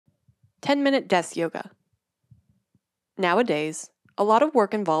10-minute desk yoga. Nowadays, a lot of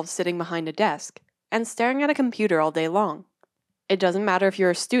work involves sitting behind a desk and staring at a computer all day long. It doesn't matter if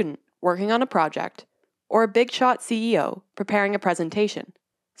you're a student working on a project or a big shot CEO preparing a presentation.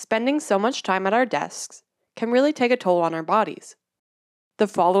 Spending so much time at our desks can really take a toll on our bodies. The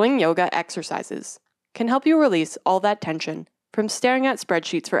following yoga exercises can help you release all that tension from staring at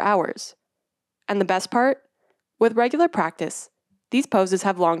spreadsheets for hours. And the best part? With regular practice, these poses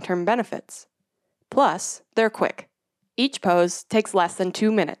have long-term benefits. Plus, they're quick. Each pose takes less than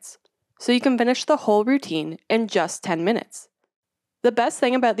 2 minutes, so you can finish the whole routine in just 10 minutes. The best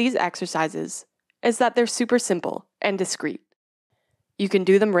thing about these exercises is that they're super simple and discreet. You can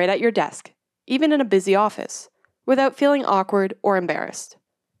do them right at your desk, even in a busy office, without feeling awkward or embarrassed.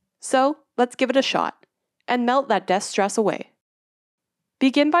 So, let's give it a shot and melt that desk stress away.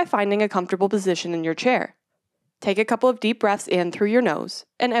 Begin by finding a comfortable position in your chair. Take a couple of deep breaths in through your nose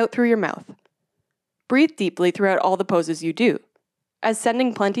and out through your mouth. Breathe deeply throughout all the poses you do, as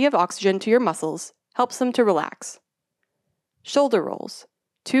sending plenty of oxygen to your muscles helps them to relax. Shoulder rolls,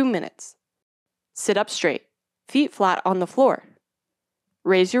 2 minutes. Sit up straight, feet flat on the floor.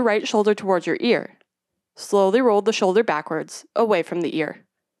 Raise your right shoulder towards your ear. Slowly roll the shoulder backwards, away from the ear.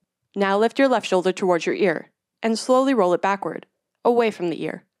 Now lift your left shoulder towards your ear, and slowly roll it backward, away from the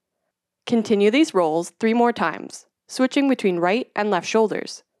ear. Continue these rolls 3 more times, switching between right and left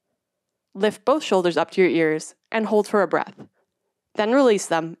shoulders. Lift both shoulders up to your ears and hold for a breath. Then release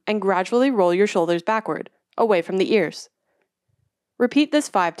them and gradually roll your shoulders backward, away from the ears. Repeat this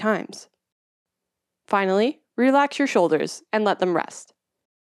 5 times. Finally, relax your shoulders and let them rest.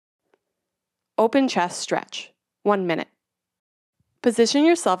 Open chest stretch, 1 minute. Position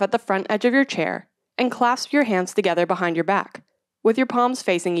yourself at the front edge of your chair and clasp your hands together behind your back, with your palms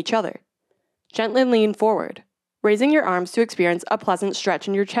facing each other. Gently lean forward, raising your arms to experience a pleasant stretch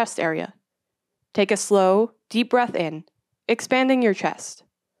in your chest area. Take a slow, deep breath in, expanding your chest.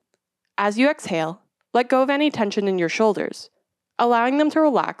 As you exhale, let go of any tension in your shoulders, allowing them to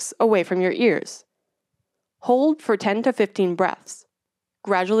relax away from your ears. Hold for 10 to 15 breaths.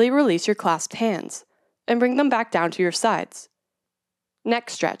 Gradually release your clasped hands and bring them back down to your sides. Neck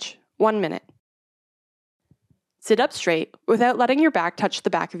stretch, 1 minute. Sit up straight without letting your back touch the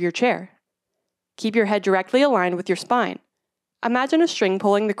back of your chair. Keep your head directly aligned with your spine. Imagine a string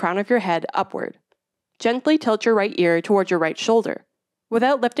pulling the crown of your head upward. Gently tilt your right ear towards your right shoulder,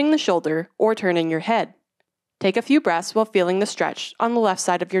 without lifting the shoulder or turning your head. Take a few breaths while feeling the stretch on the left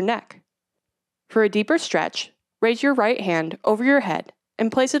side of your neck. For a deeper stretch, raise your right hand over your head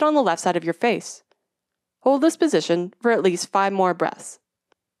and place it on the left side of your face. Hold this position for at least 5 more breaths.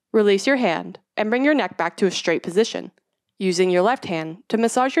 Release your hand and bring your neck back to a straight position, using your left hand to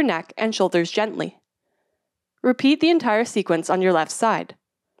massage your neck and shoulders gently. Repeat the entire sequence on your left side.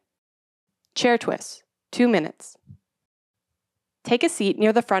 Chair twist, 2 minutes. Take a seat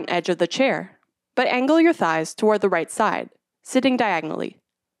near the front edge of the chair, but angle your thighs toward the right side, sitting diagonally.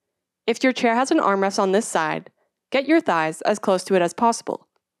 If your chair has an armrest on this side, get your thighs as close to it as possible.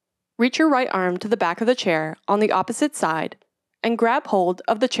 Reach your right arm to the back of the chair on the opposite side and grab hold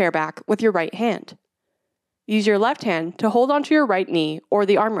of the chair back with your right hand. Use your left hand to hold onto your right knee or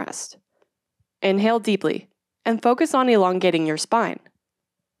the armrest. Inhale deeply and focus on elongating your spine.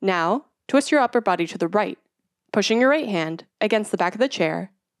 Now, twist your upper body to the right, pushing your right hand against the back of the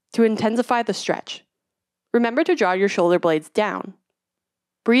chair to intensify the stretch. Remember to draw your shoulder blades down.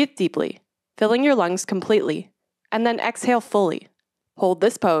 Breathe deeply, filling your lungs completely, and then exhale fully. Hold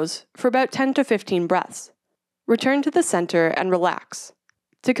this pose for about 10 to 15 breaths. Return to the center and relax.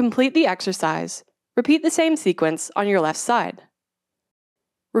 To complete the exercise, repeat the same sequence on your left side.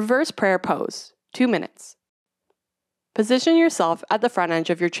 Reverse prayer pose, 2 minutes. Position yourself at the front edge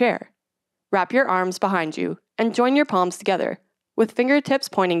of your chair. Wrap your arms behind you and join your palms together, with fingertips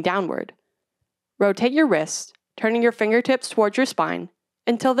pointing downward. Rotate your wrists, turning your fingertips towards your spine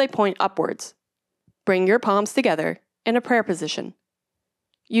until they point upwards. Bring your palms together in a prayer position.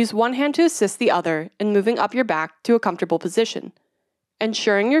 Use one hand to assist the other in moving up your back to a comfortable position,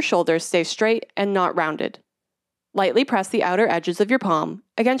 ensuring your shoulders stay straight and not rounded. Lightly press the outer edges of your palm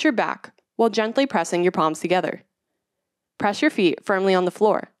against your back while gently pressing your palms together. Press your feet firmly on the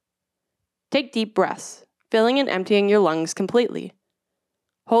floor. Take deep breaths, filling and emptying your lungs completely.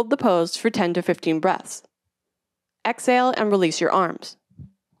 Hold the pose for 10 to 15 breaths. Exhale and release your arms.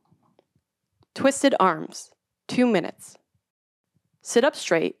 Twisted arms, 2 minutes. Sit up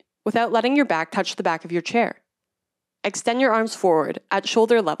straight without letting your back touch the back of your chair. Extend your arms forward at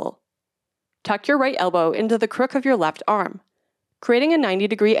shoulder level. Tuck your right elbow into the crook of your left arm, creating a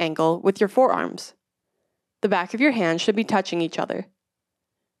 90-degree angle with your forearms. The back of your hands should be touching each other.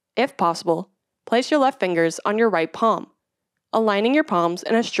 If possible, place your left fingers on your right palm, aligning your palms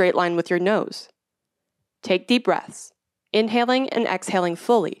in a straight line with your nose. Take deep breaths, inhaling and exhaling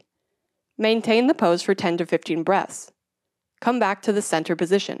fully. Maintain the pose for 10 to 15 breaths. Come back to the center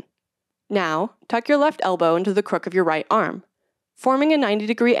position. Now, tuck your left elbow into the crook of your right arm, forming a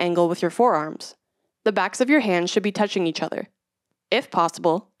 90-degree angle with your forearms. The backs of your hands should be touching each other. If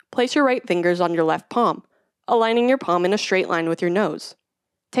possible, place your right fingers on your left palm, aligning your palm in a straight line with your nose.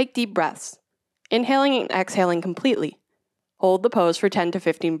 Take deep breaths, inhaling and exhaling completely. Hold the pose for 10 to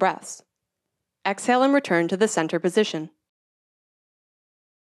 15 breaths. Exhale and return to the center position.